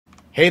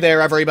Hey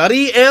there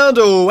everybody, and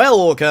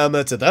welcome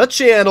to the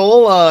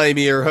channel. I'm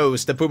your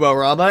host,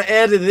 Puborama,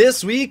 and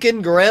this week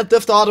in Grand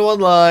Theft Auto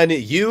Online,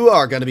 you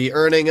are going to be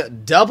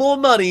earning double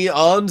money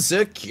on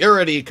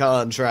security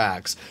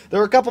contracts. There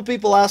were a couple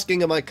people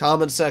asking in my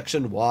comment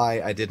section why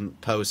I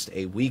didn't post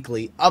a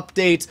weekly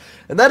update,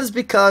 and that is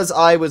because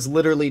I was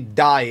literally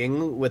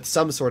dying with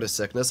some sort of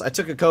sickness. I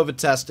took a COVID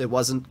test, it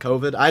wasn't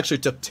COVID. I actually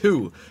took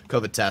two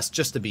COVID tests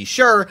just to be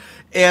sure,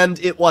 and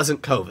it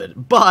wasn't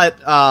COVID.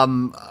 But,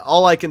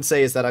 all I can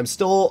say is that I'm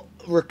still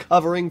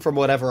recovering from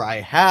whatever I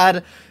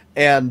had,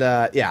 and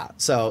yeah,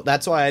 so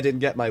that's why I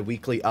didn't get my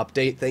weekly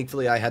update.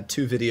 Thankfully, I had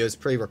two videos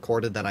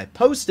pre-recorded that I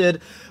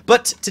posted,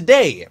 but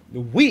today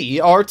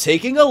we are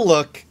taking a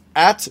look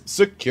at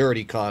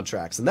security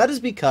contracts, and that is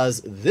because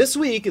this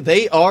week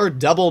they are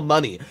double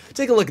money.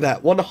 Take a look at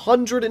that,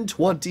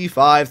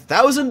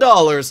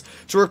 $125,000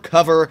 to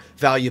recover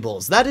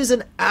valuables. That is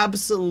an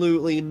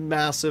absolutely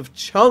massive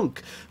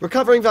chunk.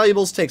 Recovering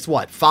valuables takes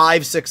what,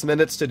 5-6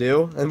 minutes to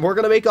do, and we're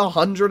gonna make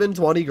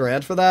 120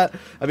 grand for that?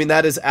 I mean,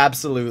 that is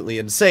absolutely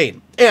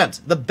insane. And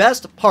the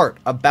best part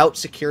about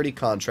security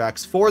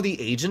contracts for the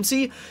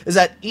agency is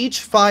that each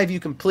 5 you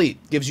complete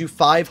gives you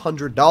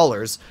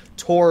 $500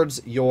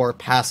 towards your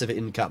passive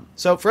income.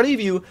 So for any of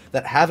you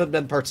that haven't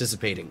been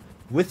participating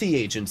with the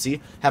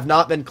agency, have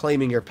not been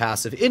claiming your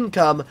passive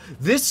income,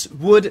 this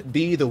would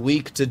be the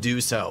week to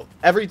do so.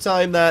 Every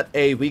time that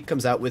a week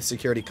comes out with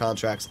security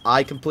contracts,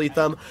 I complete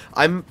them.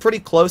 I'm pretty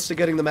close to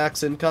getting the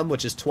max income,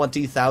 which is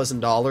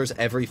 $20,000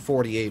 every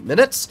 48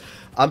 minutes.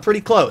 I'm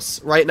pretty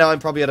close. Right now I'm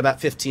probably at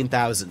about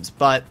 15,000,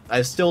 but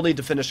I still need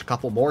to finish a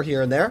couple more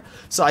here and there,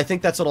 so I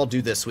think that's what I'll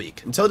do this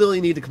week. In total,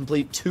 you need to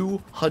complete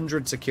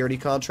 200 security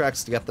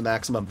contracts to get the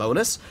maximum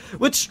bonus,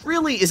 which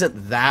really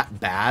isn't that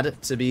bad,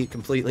 to be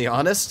completely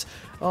honest.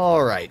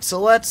 Alright,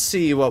 so let's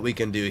see what we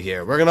can do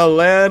here. We're gonna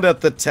land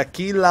at the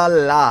Tequila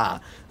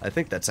La. I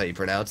think that's how you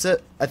pronounce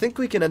it. I think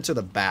we can enter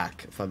the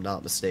back, if I'm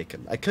not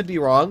mistaken. I could be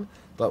wrong,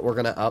 but we're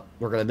gonna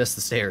miss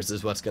the stairs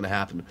is what's gonna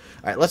happen.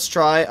 Alright, let's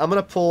try. I'm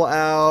gonna pull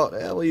out,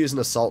 we'll use an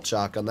assault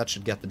shotgun. That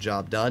should get the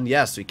job done.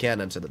 Yes, we can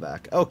enter the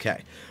back.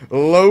 Okay.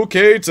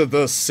 Locate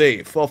the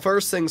safe. Well,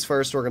 first things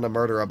first, we're gonna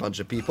murder a bunch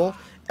of people.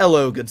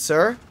 Hello, good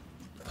sir.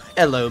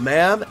 Hello,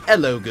 ma'am.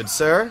 Hello, good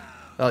sir.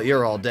 Oh,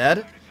 you're all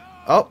dead.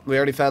 Oh, we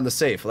already found the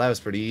safe. Well, that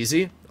was pretty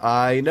easy.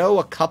 I know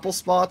a couple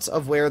spots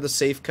of where the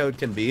safe code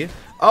can be.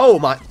 Oh,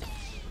 my...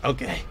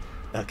 Okay.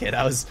 Okay,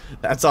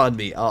 that's on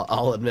me.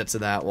 I'll admit to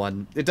that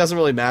one. It doesn't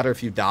really matter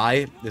if you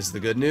die, is the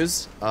good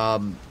news.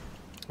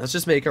 Let's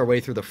just make our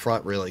way through the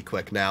front really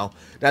quick now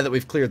that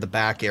we've cleared the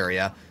back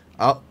area.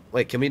 Oh,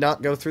 wait, can we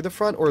not go through the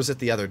front, or is it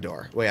the other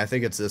door? Wait, I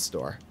think it's this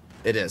door.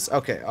 It is.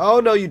 Okay.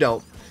 Oh, no, you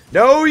don't.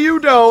 No, you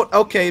don't.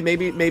 Okay,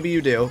 maybe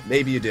you do.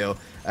 Maybe you do.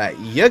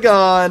 You're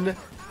gone.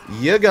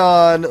 You're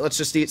gone. Let's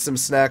just eat some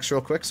snacks real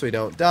quick so we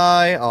don't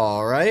die.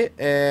 Alright,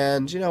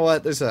 and you know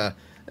what? There's a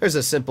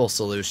simple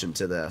solution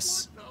to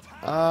this.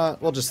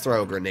 We'll just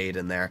throw a grenade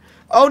in there.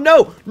 Oh,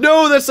 no!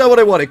 No, that's not what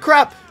I wanted.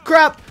 Crap!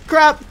 Crap!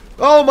 Crap!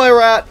 Oh, my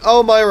rat!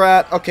 Oh, my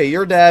rat! Okay,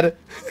 you're dead.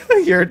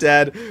 You're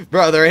dead.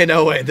 Bro, there ain't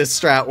no way this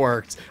strat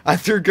worked. I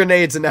threw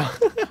grenades and now...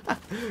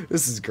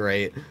 This is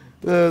great.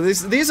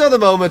 These are the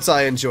moments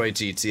I enjoy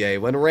GTA,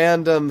 when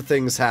random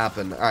things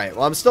happen. Alright,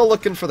 well, I'm still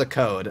looking for the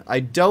code. I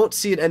don't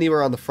see it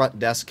anywhere on the front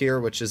desk here,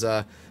 which is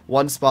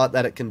one spot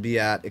that it can be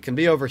at. It can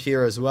be over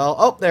here as well.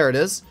 Oh, there it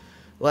is.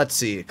 Let's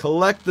see.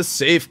 Collect the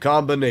safe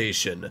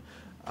combination.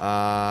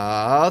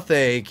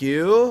 Thank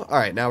you.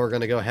 Alright, now we're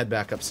gonna go head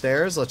back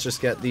upstairs. Let's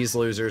just get these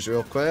losers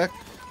real quick.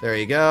 There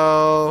you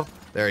go.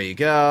 There you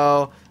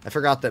go. I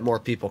forgot that more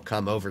people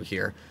come over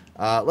here.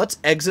 Let's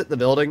exit the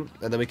building,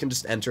 and then we can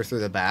just enter through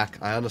the back.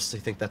 I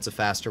honestly think that's a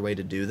faster way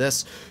to do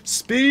this.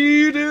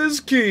 Speed is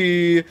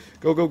key!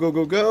 Go, go, go,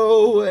 go,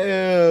 go,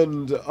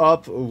 and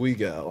up we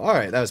go.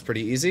 Alright, that was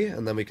pretty easy,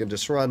 and then we can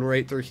just run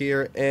right through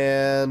here,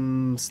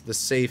 and the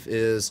safe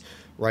is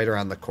right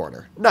around the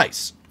corner.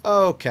 Nice!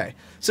 Okay,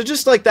 so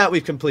just like that,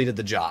 we've completed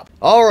the job.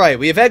 Alright,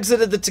 we have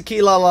exited the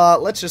Tequila La.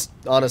 Let's just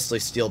honestly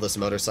steal this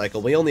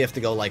motorcycle. We only have to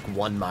go like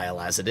 1 mile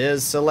as it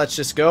is, so let's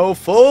just go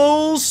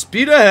full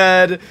speed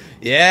ahead.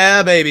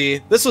 Yeah,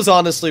 baby. This was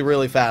honestly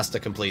really fast to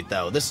complete,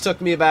 though. This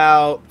took me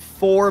about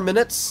 4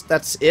 minutes.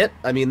 That's it.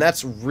 I mean,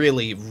 that's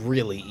really,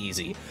 really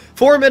easy.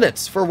 4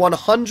 minutes for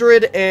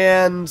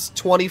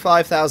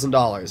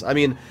 $125,000. I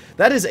mean,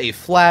 that is a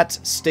flat,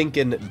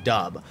 stinking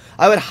dub.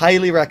 I would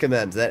highly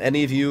recommend that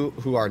any of you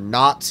who are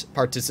not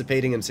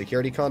participating in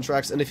security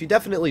contracts, and if you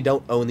definitely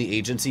don't own the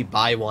agency,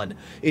 buy one.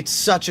 It's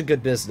such a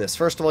good business.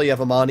 First of all, you have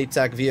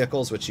Amanitech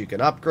vehicles, which you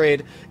can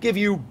upgrade, give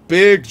you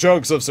big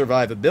chunks of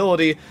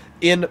survivability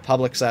in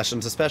public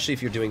sessions, especially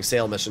if you're doing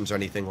sale missions or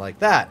anything like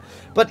that.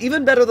 But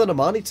even better than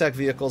Amanitech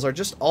vehicles are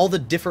just all the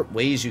different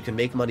ways you can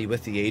make money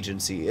with the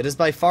agency. It is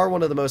by far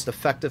one of the most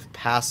effective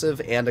passive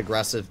and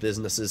aggressive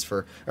businesses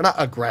for, or not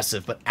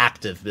aggressive, but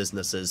active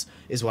businesses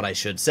is what I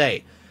should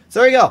say. So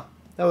there you go.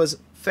 That was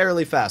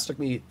fairly fast. Took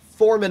me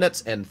 4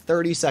 minutes and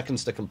 30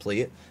 seconds to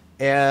complete.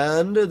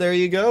 And there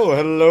you go.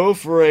 Hello,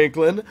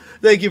 Franklin.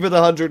 Thank you for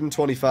the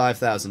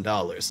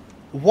 $125,000.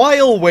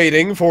 While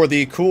waiting for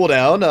the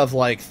cooldown of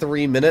like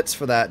 3 minutes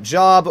for that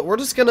job, we're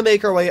just going to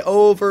make our way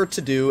over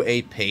to do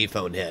a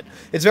payphone hit.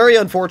 It's very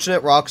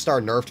unfortunate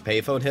Rockstar nerfed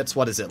payphone hits.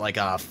 What is it, like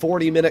a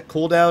 40-minute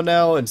cooldown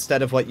now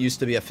instead of what used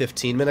to be a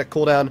 15-minute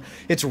cooldown?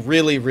 It's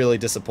really, really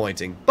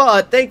disappointing.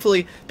 But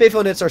thankfully,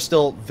 payphone hits are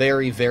still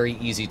very, very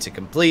easy to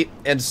complete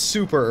and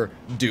super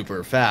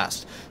duper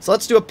fast. So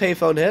let's do a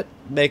payphone hit,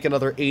 make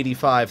another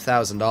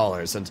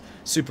 $85,000, and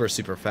super,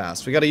 super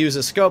fast. We got to use a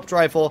scoped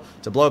rifle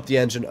to blow up the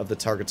engine of the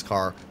target's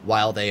car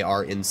while they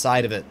are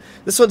inside of it.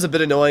 This one's a bit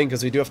annoying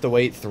because we do have to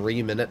wait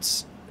 3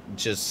 minutes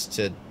just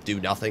to do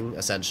nothing,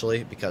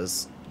 essentially,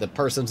 because the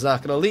person's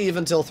not going to leave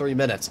until 3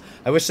 minutes.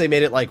 I wish they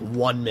made it like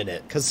 1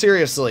 minute, because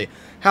seriously,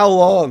 how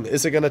long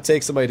is it going to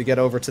take somebody to get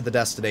over to the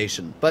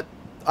destination? But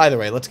either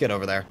way, let's get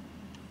over there.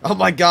 Oh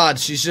my god,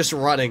 she's just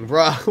running,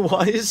 bruh.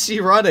 Why is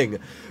she running?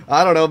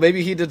 I don't know,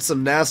 maybe he did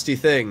some nasty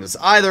things.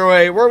 Either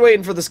way, we're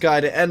waiting for this guy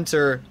to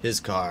enter his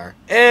car.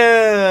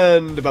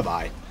 And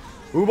bye-bye.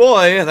 Oh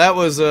boy, that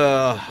was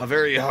a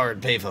very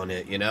hard payphone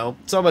hit, you know?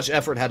 So much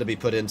effort had to be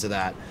put into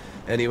that.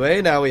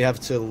 Anyway, now we have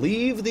to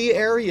leave the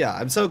area.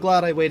 I'm so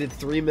glad I waited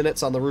 3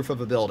 minutes on the roof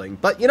of a building.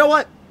 But you know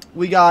what?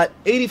 We got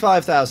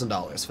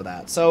 $85,000 for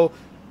that, so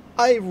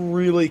I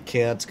really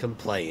can't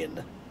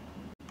complain.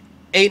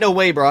 Ain't no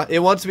way, bruh. It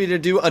wants me to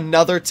do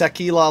another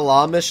Tequila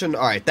La mission.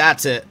 Alright,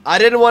 that's it. I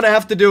didn't want to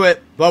have to do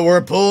it, but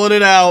we're pulling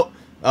it out.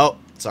 Oh,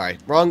 sorry.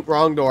 Wrong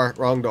door.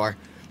 Wrong door.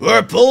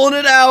 We're pulling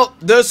it out.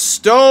 The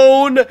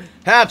stone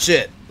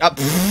hatchet.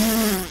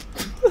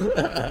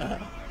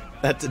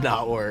 That did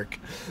not work.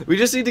 We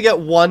just need to get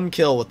 1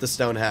 kill with the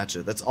stone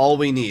hatchet. That's all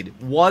we need.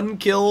 1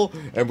 kill,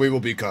 and we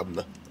will become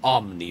the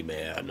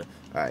Omni-Man.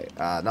 Alright,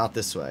 not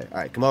this way.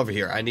 Alright, come over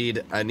here. I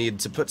need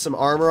to put some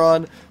armor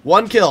on.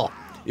 1 kill.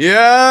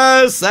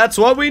 Yes, that's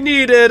what we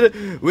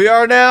needed. We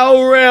are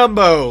now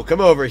Rambo.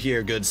 Come over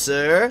here, good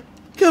sir.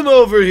 Come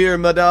over here,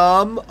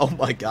 madame. Oh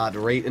my god,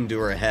 right into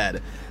her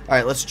head.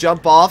 Alright, let's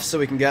jump off so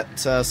we can get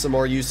some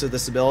more use of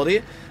this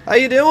ability. How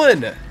you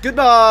doing?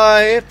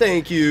 Goodbye.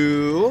 Thank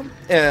you.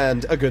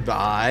 And a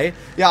goodbye.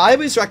 Yeah, I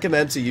always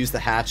recommend to use the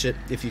hatchet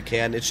if you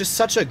can. It's just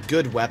such a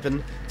good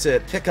weapon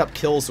to pick up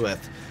kills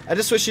with. I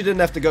just wish you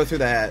didn't have to go through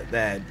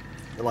that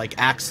like,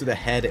 axe to the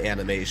head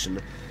animation.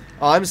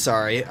 Oh, I'm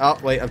sorry. Oh,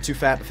 wait, I'm too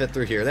fat to fit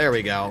through here. There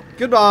we go.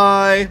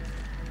 Goodbye.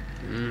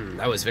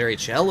 That was very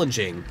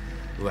challenging.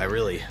 Ooh, I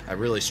really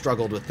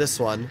struggled with this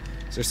one.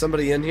 Is there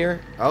somebody in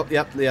here? Oh,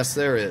 yep, yes,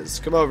 there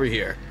is. Come over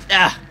here.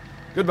 Ah!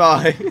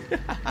 Goodbye.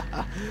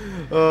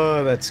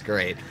 Oh, that's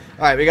great.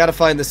 Alright, we gotta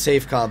find the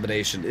safe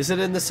combination. Is it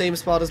in the same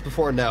spot as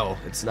before? No,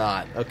 it's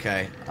not.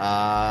 Okay.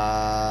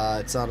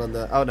 It's not on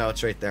the... Oh, no,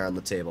 it's right there on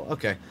the table.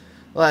 Okay.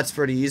 Well, that's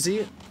pretty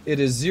easy. It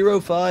is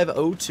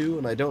 0502,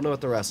 and I don't know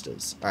what the rest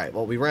is. Alright,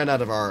 well, we ran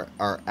out of our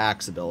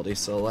axe ability,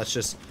 so let's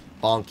just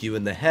bonk you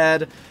in the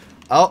head.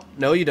 Oh,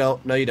 no you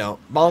don't. No you don't.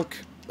 Bonk.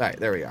 Alright,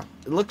 there we go.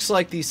 It looks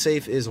like the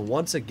safe is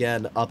once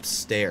again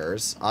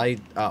upstairs.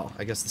 Oh,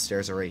 I guess the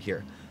stairs are right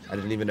here. I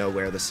didn't even know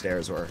where the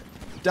stairs were.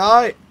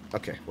 Die!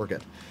 Okay, we're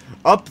good.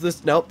 Up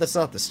this... Nope, that's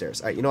not the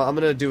stairs. Alright, you know what? I'm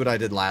gonna do what I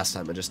did last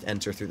time and just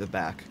enter through the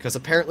back. Because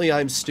apparently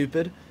I'm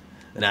stupid.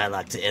 And I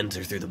like to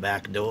enter through the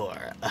back door.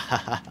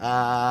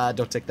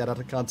 Don't take that out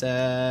of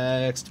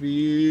context.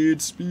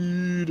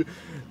 Speed.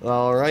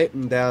 Alright,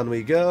 and down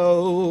we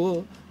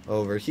go.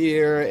 Over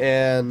here,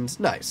 and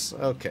nice.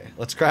 Okay,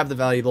 let's grab the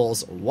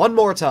valuables one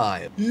more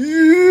time.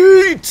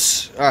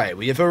 Yeet! Alright,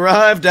 we have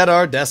arrived at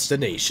our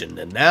destination.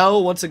 And now,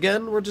 once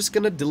again, we're just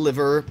gonna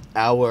deliver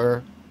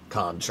our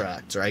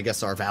contract, or I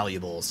guess our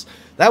valuables.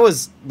 That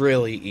was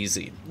really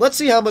easy. Let's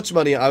see how much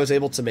money I was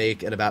able to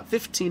make in about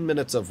 15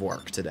 minutes of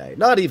work today.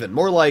 Not even,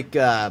 more like,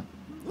 well,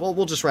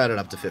 we'll just round it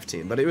up to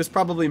 15, but it was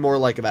probably more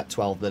like about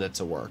 12 minutes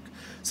of work.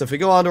 So if we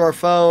go onto our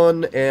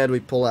phone and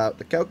we pull out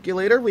the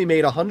calculator, we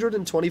made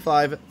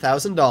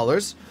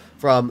 $125,000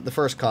 from the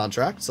first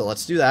contract, so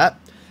let's do that.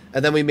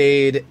 And then we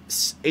made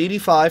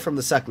 85 from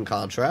the second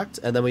contract,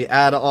 and then we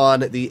add on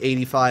the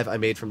 85 I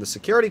made from the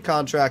security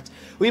contract.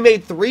 We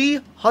made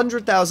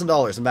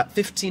 $300,000 in about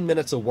 15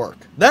 minutes of work.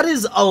 That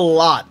is a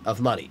lot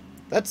of money.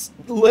 That's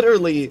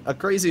literally a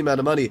crazy amount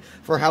of money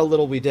for how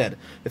little we did.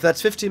 If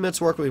that's 15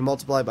 minutes work, we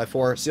multiply it by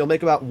 4, so you'll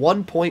make about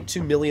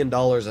 $1.2 million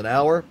an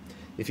hour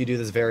if you do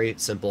this very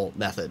simple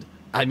method.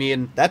 I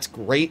mean, that's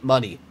great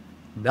money.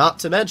 Not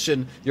to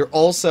mention, you're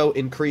also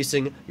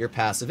increasing your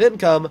passive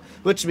income,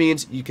 which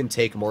means you can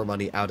take more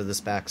money out of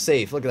this back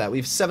safe. Look at that. We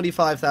have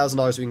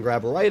 $75,000 we can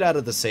grab right out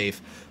of the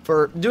safe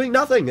for doing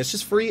nothing. It's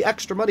just free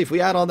extra money. If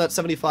we add on that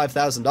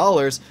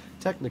 $75,000,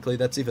 technically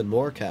that's even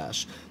more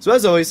cash. So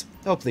as always,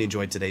 hopefully you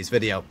enjoyed today's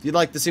video. If you'd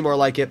like to see more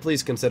like it,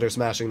 please consider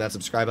smashing that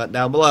subscribe button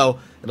down below,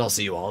 and I'll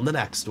see you all in the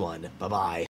next one. Bye-bye.